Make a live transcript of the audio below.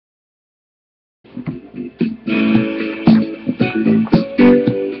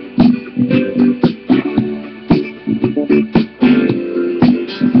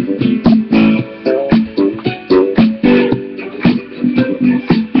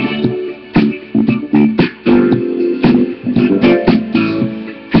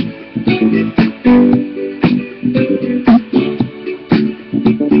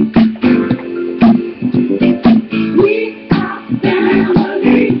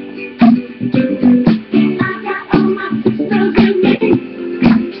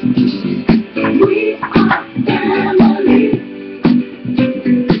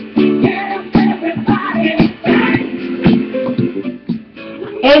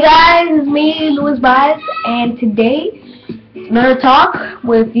Hey guys, it's me, Baez, and today another talk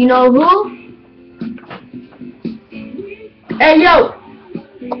with you know who. Hey yo!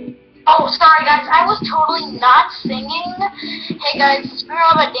 Oh, sorry guys, I was totally not singing. Hey guys, it's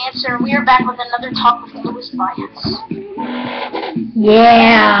Greenrobotdancer, and we are back with another talk with Baez.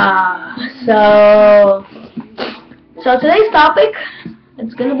 Yeah. So today's topic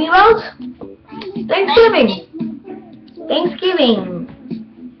it's gonna be about Thanksgiving.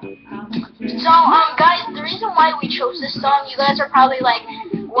 So, guys, the reason why we chose this song, you guys are probably like,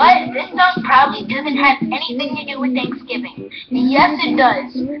 what? This song probably doesn't have anything to do with Thanksgiving. Yes, it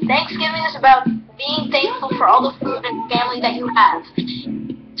does. Thanksgiving is about being thankful for all the food and family that you have.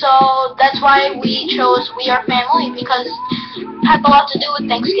 So, that's why we chose We Are Family, because it has a lot to do with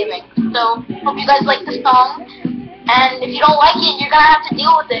Thanksgiving. So, hope you guys like the song. And if you don't like it, you're going to have to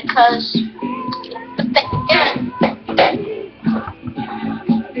deal with it, because it's Thanksgiving.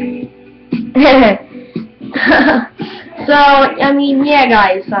 So I mean, yeah,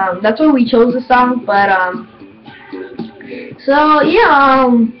 guys, that's why we chose the song. But so yeah,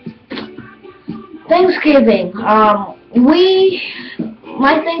 Thanksgiving. My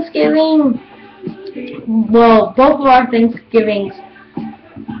Thanksgiving. Well, both of our Thanksgivings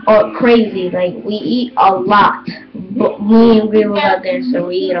are crazy. Like we eat a lot. But me and Greenrobotdancer,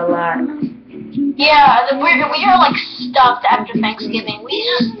 we eat a lot. Yeah, we are like stuffed after Thanksgiving. We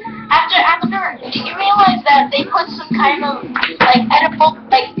just after. Do you realize that they put some kind of like edible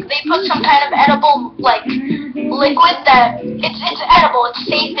like liquid that it's edible. It's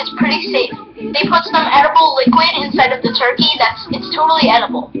safe. It's pretty safe. They put some edible liquid inside of the turkey. It's totally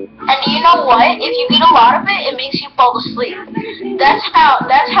edible. And you know what? If you eat a lot of it, it makes you fall asleep. That's how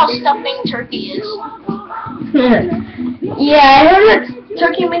stuffing turkey is. Yeah, I heard that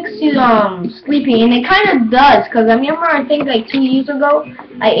turkey makes you sleepy, and it kind of does. Cause I remember, I think like 2 years ago,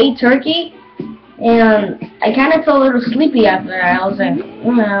 I ate turkey, and I kind of felt a little sleepy after that. I was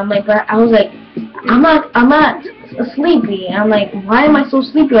like, I'm not sleepy. I'm like, why am I so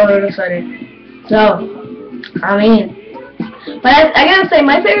sleepy all of a sudden? So, I mean, but I gotta say,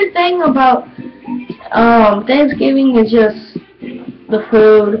 my favorite thing about Thanksgiving is just the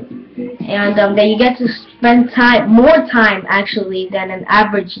food. And that you get to spend more time actually than an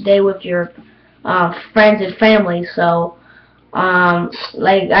average day with your friends and family. So,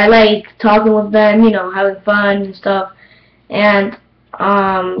 like I like talking with them, having fun and stuff. And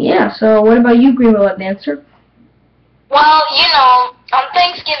yeah. So, what about you, Greenrobotdancer? Well, on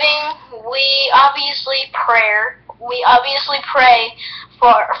Thanksgiving we obviously pray. We obviously pray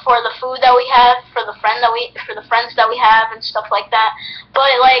for the food that we have, for the friends that we have, and stuff like that.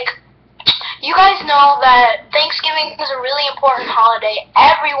 But like, you guys know that Thanksgiving is a really important holiday.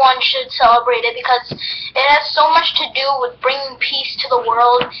 Everyone should celebrate it because it has so much to do with bringing peace to the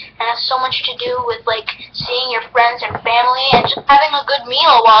world, and has so much to do with like seeing your friends and family and just having a good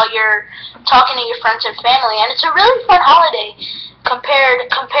meal while you're talking to your friends and family. And it's a really fun holiday compared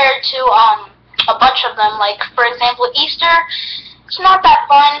to a bunch of them. Like, for example, Easter, it's not that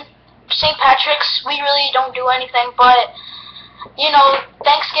fun. St. Patrick's, we really don't do anything, but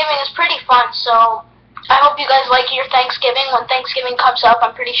Thanksgiving is pretty fun, so I hope you guys like your Thanksgiving. When Thanksgiving comes up,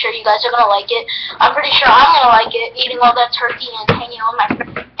 I'm pretty sure you guys are going to like it. I'm pretty sure I'm going to like it, eating all that turkey and hanging out with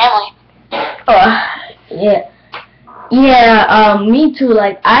my family. Yeah. Yeah, me too.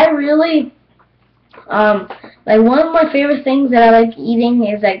 Like, I really, like, one of my favorite things that I like eating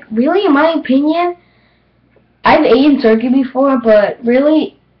is, like, really, in my opinion, I've eaten turkey before, but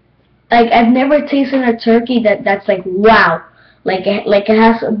really, like, I've never tasted a turkey that's like, wow. Like it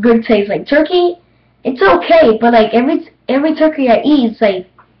has a good taste. Like turkey, it's okay, but like every turkey I eat, it's like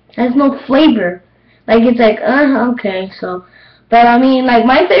has no flavor. Like it's like okay. So, but I mean, like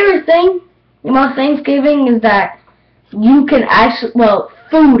my favorite thing about Thanksgiving is that you can actually,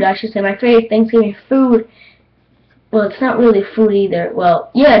 food I should say. My favorite Thanksgiving food. Well, it's not really food either. Well,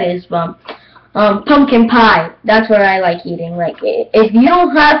 yeah, it is. Pumpkin pie. That's what I like eating. Like if you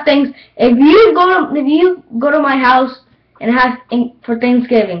don't have things, if you go to my house and have for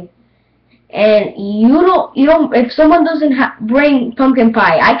Thanksgiving, and you don't, if someone doesn't bring pumpkin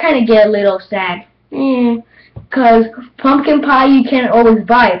pie, I kind of get a little sad, cause pumpkin pie you can't always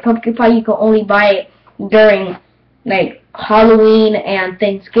buy. Pumpkin pie you can only buy it during like Halloween and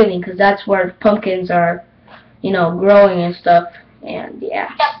Thanksgiving, cause that's where pumpkins are, growing and stuff. And yeah.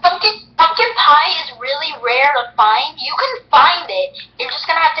 Yeah, pumpkin pie is really rare to find. You can find it. You're just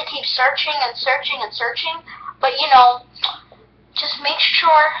gonna have to keep searching and searching and searching. But just make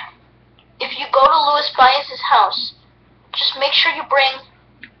sure if you go to Baez's house, just make sure you bring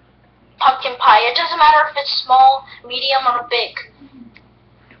pumpkin pie. It doesn't matter if it's small, medium, or big.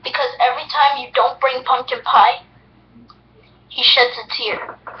 time you don't bring pumpkin pie, he sheds a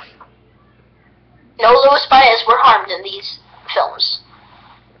tear. No Louis Baez were harmed in these films.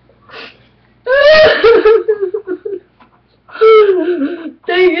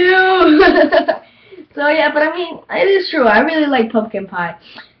 Thank you. So yeah, but I mean, it is true. I really like pumpkin pie.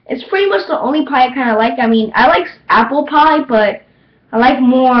 It's pretty much the only pie I kind of like. I mean, I like apple pie, but I like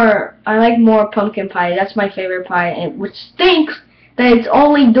more pumpkin pie. That's my favorite pie, and which stinks that it's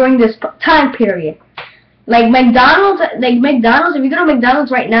only during this time period. Like McDonald's, if you go to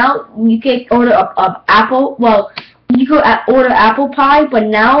McDonald's right now, you can order a apple. Well, you could order apple pie, but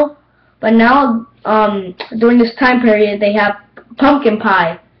now, during this time period, they have pumpkin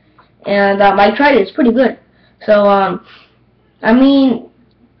pie, and I tried it. It's pretty good. So I mean,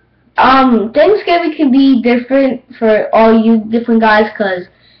 Thanksgiving can be different for all you different guys, cause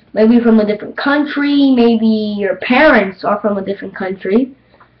maybe from a different country, maybe your parents are from a different country.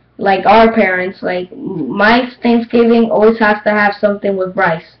 Like our parents, like my Thanksgiving always has to have something with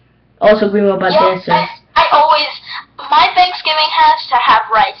rice. Also Greenrobotdancer. My Thanksgiving has to have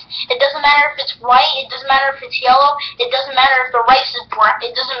rice. It doesn't matter if it's white, it doesn't matter if it's yellow, it doesn't matter if the rice is brown,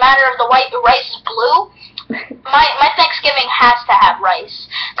 it doesn't matter if the rice is blue. My Thanksgiving has to have rice.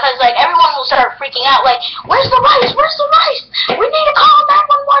 Cause like everyone will start freaking out like, where's the rice? Where's the rice? We need to call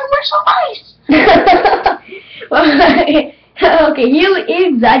 911, where's the rice? Okay, you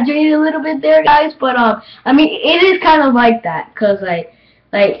exaggerated a little bit there, guys, but I mean, it is kind of like that, cause like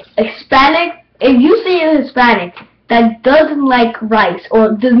Hispanic, if you see a Hispanic that doesn't like rice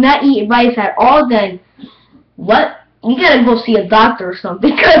or does not eat rice at all, then what? You gotta go see a doctor or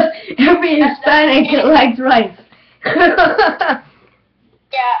something, because every Hispanic likes rice. Yeah,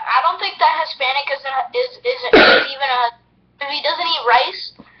 I don't think that Hispanic is even a. If he doesn't eat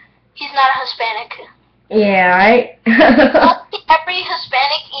rice, he's not a Hispanic. Yeah, right? Every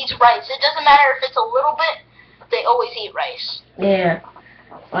Hispanic eats rice. It doesn't matter if it's a little bit, they always eat rice. Yeah.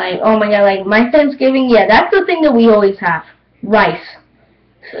 Like, oh my god, like my Thanksgiving, yeah, that's the thing that we always have. Rice.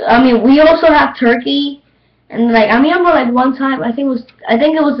 I mean, we also have turkey, and like, I remember like one time, I think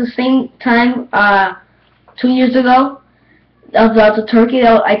it was the same time, 2 years ago, about the turkey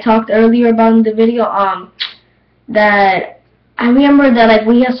that I talked earlier about in the video, that I remember that like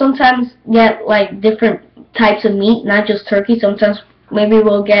we have sometimes get like different types of meat, not just turkey. Sometimes maybe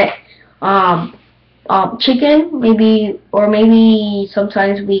we'll get chicken, maybe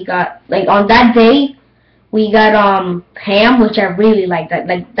sometimes we got like on that day we got ham, which I really like.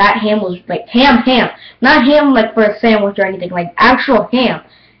 That ham was like ham, not ham like for a sandwich or anything, like actual ham,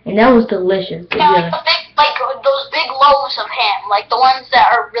 and that was delicious. Yeah, like those big loaves of ham, like the ones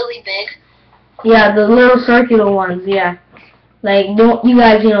that are really big. Yeah, the little circular ones. Yeah. Like, you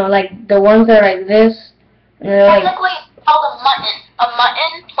guys, you know, like, the ones that are like this, and they're like... Technically, it's called a mutton. A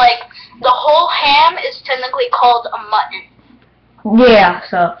mutton, like, the whole ham is technically called a mutton. Yeah,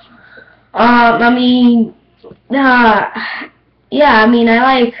 so, I mean, yeah, I mean, I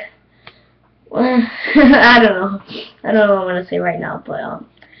like, I don't know what I'm gonna say right now, but,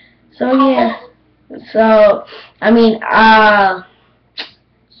 so, yeah, so, I mean,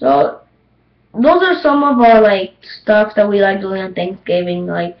 so... Those are some of our like stuff that we like doing on Thanksgiving.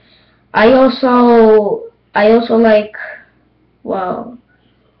 Like, I also like, well,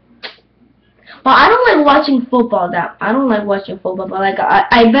 I don't like watching football. I don't like watching football, but like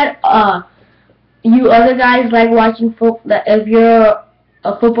I bet you other guys like watching football. That if you're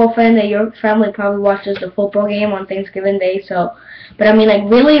a football fan, that your family probably watches the football game on Thanksgiving Day. So, but I mean, like,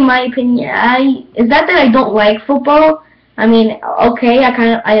 really, in my opinion, it's not that I don't like football. I mean, okay,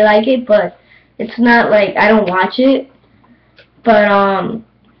 I like it, but it's not like I don't watch it, but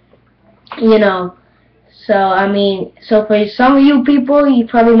you know, so I mean, so for some of you people, you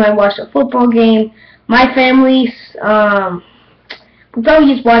probably might watch a football game. My family's we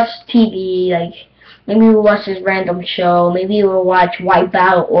probably just watch TV, like maybe we'll watch this random show, maybe we'll watch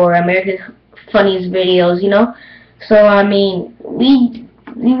Wipeout or America's Funniest Videos, you know. So I mean, we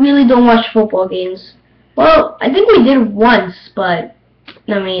really don't watch football games. Well, I think we did once, but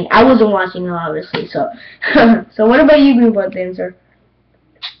I mean, I wasn't watching it, obviously, so... So what about you, Greenrobotdancer?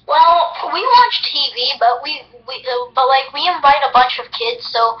 Well, we watch TV, but we invite a bunch of kids,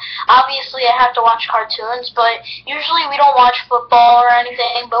 so obviously I have to watch cartoons, but usually we don't watch football or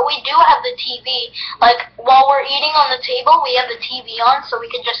anything, but we do have the TV. Like, while we're eating on the table, we have the TV on, so we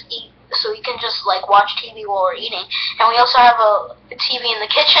can just eat, so we can just, like, watch TV while we're eating. And we also have a TV in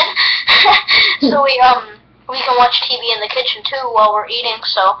the kitchen, so we can watch TV in the kitchen too while we're eating.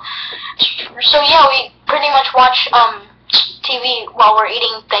 So yeah, we pretty much watch TV while we're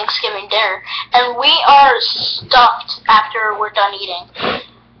eating Thanksgiving dinner, and we are stuffed after we're done eating.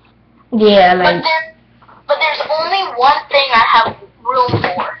 Yeah, like. But there's only one thing I have room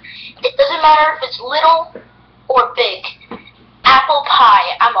for. It doesn't matter if it's little or big. Apple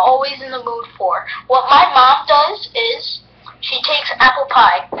pie, I'm always in the mood for. What my mom does is she takes apple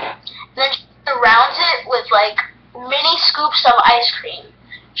pie, and then she surrounds it with like mini scoops of ice cream.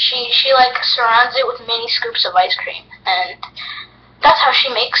 She like surrounds it with mini scoops of ice cream, and that's how she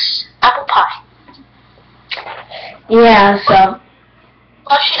makes apple pie. Yeah, so.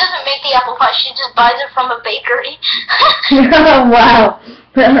 Well, she doesn't make the apple pie, she just buys it from a bakery. Wow.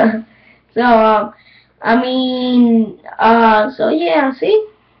 So, I mean, so yeah, see?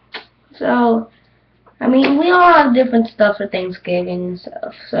 So, I mean, we all have different stuff for Thanksgiving and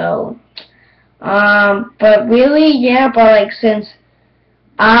stuff, so, but really, yeah, but like, since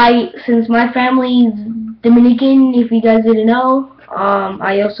my family's Dominican, if you guys didn't know,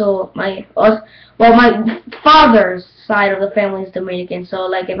 I also, my father's side of the family is Dominican, so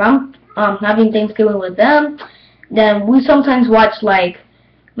like if I'm having Thanksgiving with them, then we sometimes watch like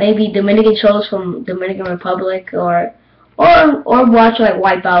maybe Dominican shows from Dominican Republic or watch like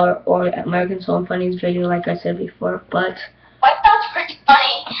Wipeout or American Soul and Funny Video, like I said before. But Wipeout's pretty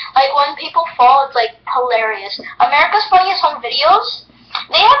funny. Like when people fall, it's like hilarious. America's Funniest Home Videos,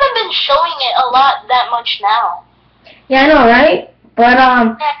 they haven't been showing it a lot that much now. Yeah, I know, right? But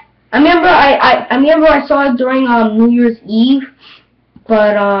I remember I saw it during New Year's Eve,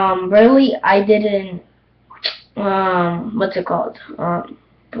 but really I didn't what's it called?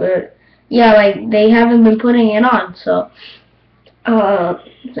 But yeah, like they haven't been putting it on. So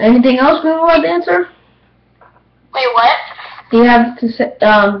anything else, Greenrobotdancer? Wait, what? Do you have to say?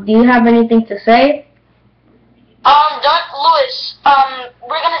 Do you have anything to say? Louis,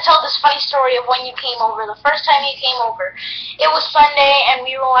 we're gonna tell this funny story of when you came over, the first time you came over. It was Sunday, and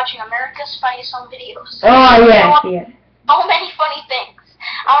we were watching America's Funniest Home Videos. Oh, yeah. So many funny things.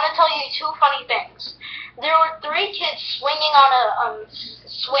 I want to tell you 2 funny things. There were 3 kids swinging on a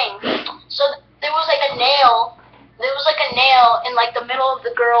swing. So there was like a nail. There was like a nail in like the middle of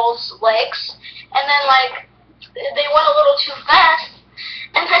the girl's legs, and then like they went a little too fast,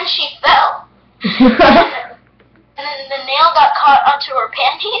 and then she fell. And then the nail got caught onto her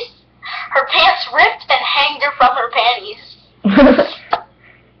panties. Her pants ripped and hanged her from her panties.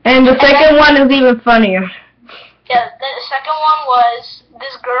 And the second one is even funnier. Yeah, the second one was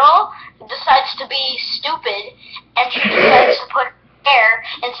this girl decides to be stupid, and she decides to put hair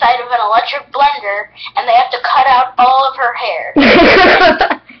inside of an electric blender, and they have to cut out all of her hair.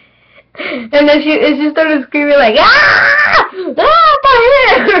 And then she started screaming like, ah, my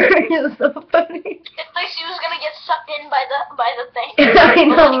hair! It's so funny. It's like she was gonna get sucked in by the thing. I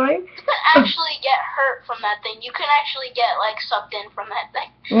know, right? You can actually get hurt from that thing. You can actually get like sucked in from that thing.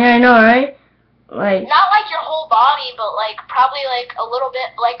 Yeah, I know, right? Like not like your whole body, but like probably like a little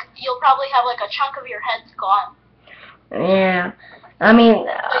bit. Like you'll probably have like a chunk of your head's gone. Yeah. I mean,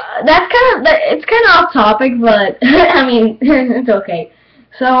 it's kind of off topic, but I mean, it's okay.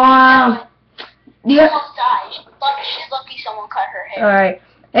 So, she almost died. She's lucky someone cut her hair. Alright.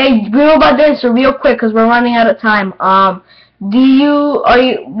 Hey, Greenrobotdancer, real quick, because we're running out of time. What are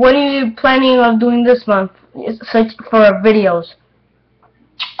you planning on doing this month, such for videos?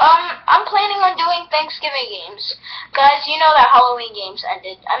 I'm planning on doing Thanksgiving games. Guys, you know that Halloween games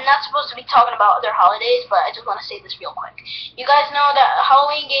ended. I'm not supposed to be talking about other holidays, but I just want to say this real quick. You guys know that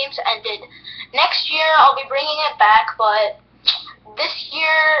Halloween games ended. Next year, I'll be bringing it back, but this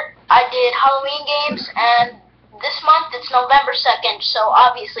year I did Halloween games, and this month it's November 2nd, so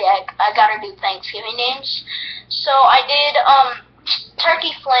obviously I gotta do Thanksgiving games. So I did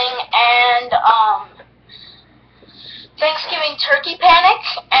Turkey Fling and Thanksgiving Turkey Panic,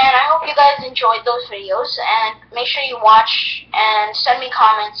 and I hope you guys enjoyed those videos, and make sure you watch and send me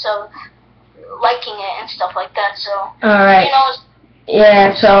comments of liking it and stuff like that. So alright. You know.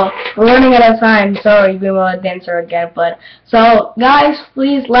 Yeah, so we're running out of time. Sorry, Greenrobotdancer again, but so guys,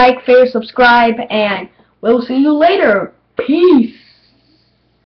 please like, share, subscribe, and we'll see you later. Peace.